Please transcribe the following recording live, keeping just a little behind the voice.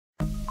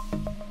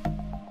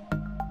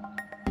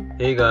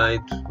Hey guys,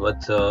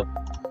 what's up?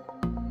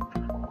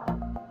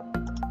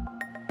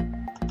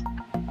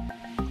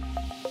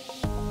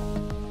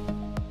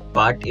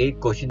 Part 8,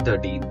 question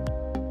 13.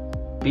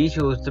 P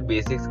shows the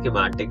basic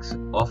schematics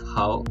of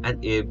how an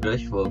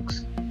airbrush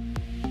works.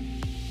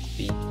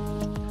 P.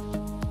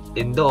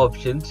 In the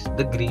options,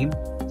 the green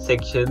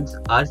sections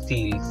are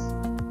series.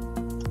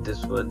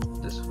 This one.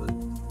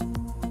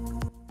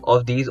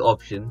 Of these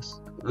options,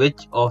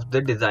 which of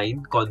the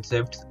design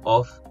concepts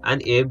of an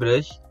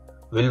airbrush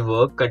will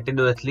work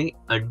continuously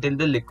until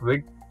the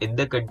liquid in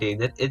the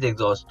container is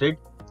exhausted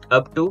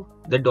up to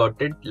the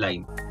dotted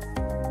line?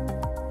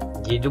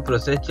 ये जो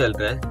process चल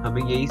रहा है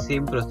हमें यही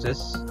same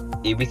process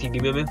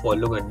ABCD में हमें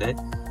follow करना है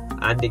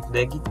एंड देखना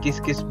है कि किस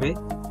किस में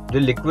जो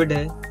लिक्विड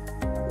है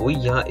वो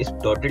यहाँ इस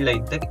डॉटेड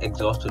लाइन तक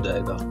एग्जॉस्ट हो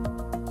जाएगा।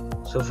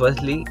 सो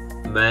फर्स्टली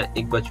मैं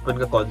एक बचपन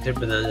का कॉन्सेप्ट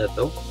बताना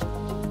चाहता हूँ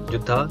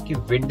जो था कि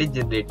wind is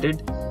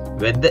generated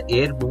when the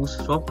air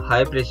moves from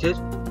high pressure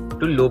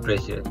to low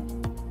pressure.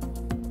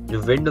 जो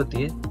विंड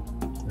होती है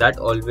that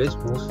always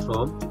moves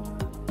from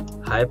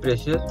high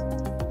pressure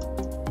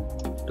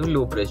to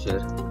low pressure.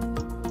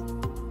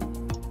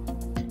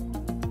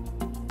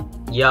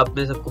 ये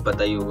आपने सबको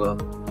पता ही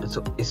होगा।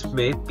 सो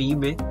इसमें P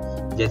में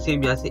जैसे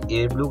हम यहाँ से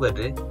एयर ब्लो कर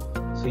रहे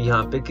हैं सो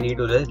यहाँ पे क्रिएट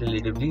हो रहा है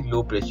रिलेटिवली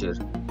लो प्रेशर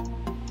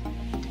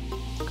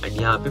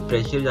एंड यहाँ पे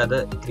प्रेशर ज़्यादा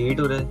क्रिएट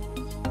हो रहा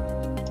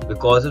है।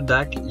 बिकॉज ऑफ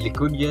दैट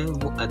लिक्विड जो है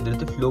वो अंदर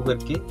से फ्लो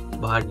करके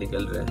बाहर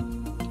निकल रहा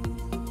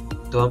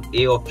है। तो हम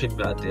A ऑप्शन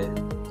पे आते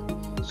हैं।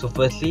 सो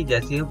फर्स्टली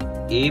जैसे हम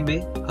A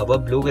में हवा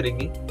ब्लो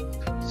करेंगे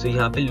सो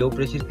यहाँ पे लो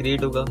प्रेशर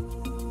क्रिएट होगा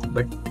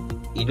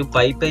बट ये जो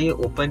पाइप है ये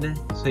ओपन है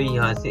सो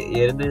यहाँ से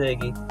एयर अंदर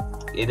जाएगी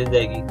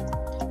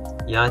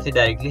यहाँ से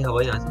डायरेक्टली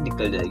हवा यहाँ से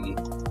निकल जाएगी।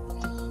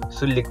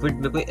 सो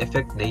लिक्विड में कोई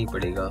इफेक्ट नहीं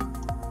पड़ेगा।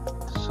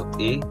 सो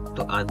A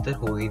तो आंसर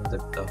हो ही नहीं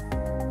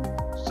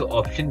सकता। सो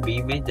ऑप्शन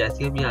B में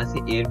जैसे हम यहाँ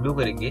से एयर ब्लो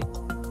करेंगे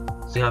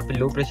सो यहाँ पे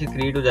लो प्रेशर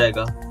क्रिएट हो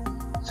जाएगा।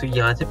 सो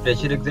यहाँ से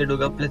प्रेशर एक्सर्ट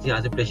होगा प्लस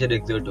यहाँ से प्रेशर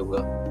एक्सर्ट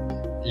होगा।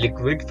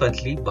 लिक्विड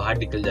फर्स्टली बाहर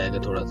निकल जाएगा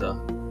थोड़ा सा,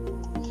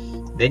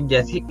 देन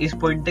जैसे इस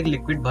पॉइंट तक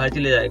लिक्विड बाहर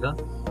चले जाएगा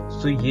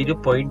सो ये जो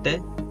पॉइंट है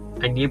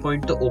एंड ये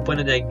पॉइंट तो ओपन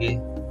हो जाएंगे।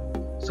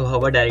 सो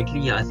हवा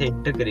डायरेक्टली यहाँ से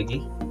एंटर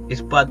करेगी,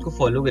 इस पाथ को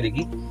फॉलो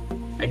करेगी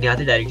एंड यहाँ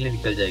से डायरेक्टली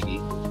निकल जाएगी।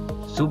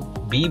 सो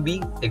B भी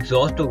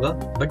एग्जॉस्ट होगा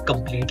बट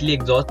कंप्लीटली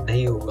एग्जॉस्ट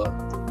नहीं होगा।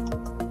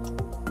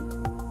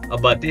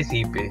 अब आते हैं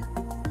C पे।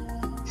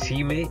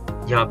 C में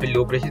यहाँ पे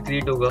लो प्रेशर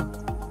क्रिएट होगा,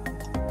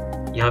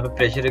 यहाँ पे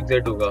प्रेशर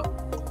एक्सर्ट होगा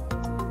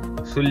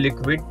सो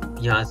लिक्विड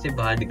यहाँ से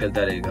बाहर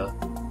निकलता रहेगा।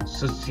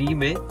 सो C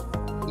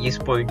में इस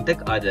पॉइंट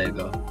तक आ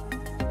जाएगा।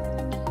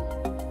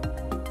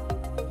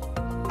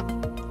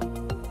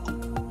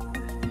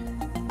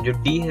 जो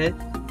D है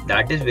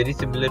that is very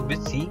similar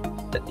with C।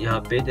 यहाँ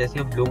पे जैसे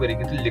हम ब्लो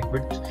करेंगे तो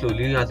लिक्विड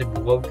स्लोली यहाँ से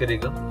मूव आउट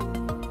करेगा,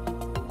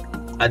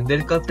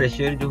 अंदर का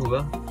प्रेशर जो होगा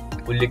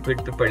वो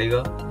लिक्विड पे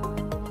पड़ेगा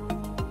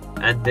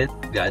एंड देन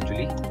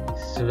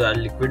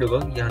ग्रेजुअली लिक्विड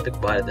होगा यहाँ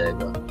तक बाहर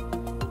जाएगा।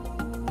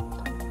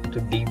 तो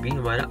D भी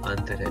हमारा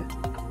आंसर है।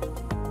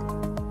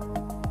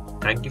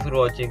 Thank you for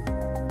watching.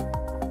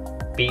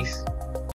 Piece.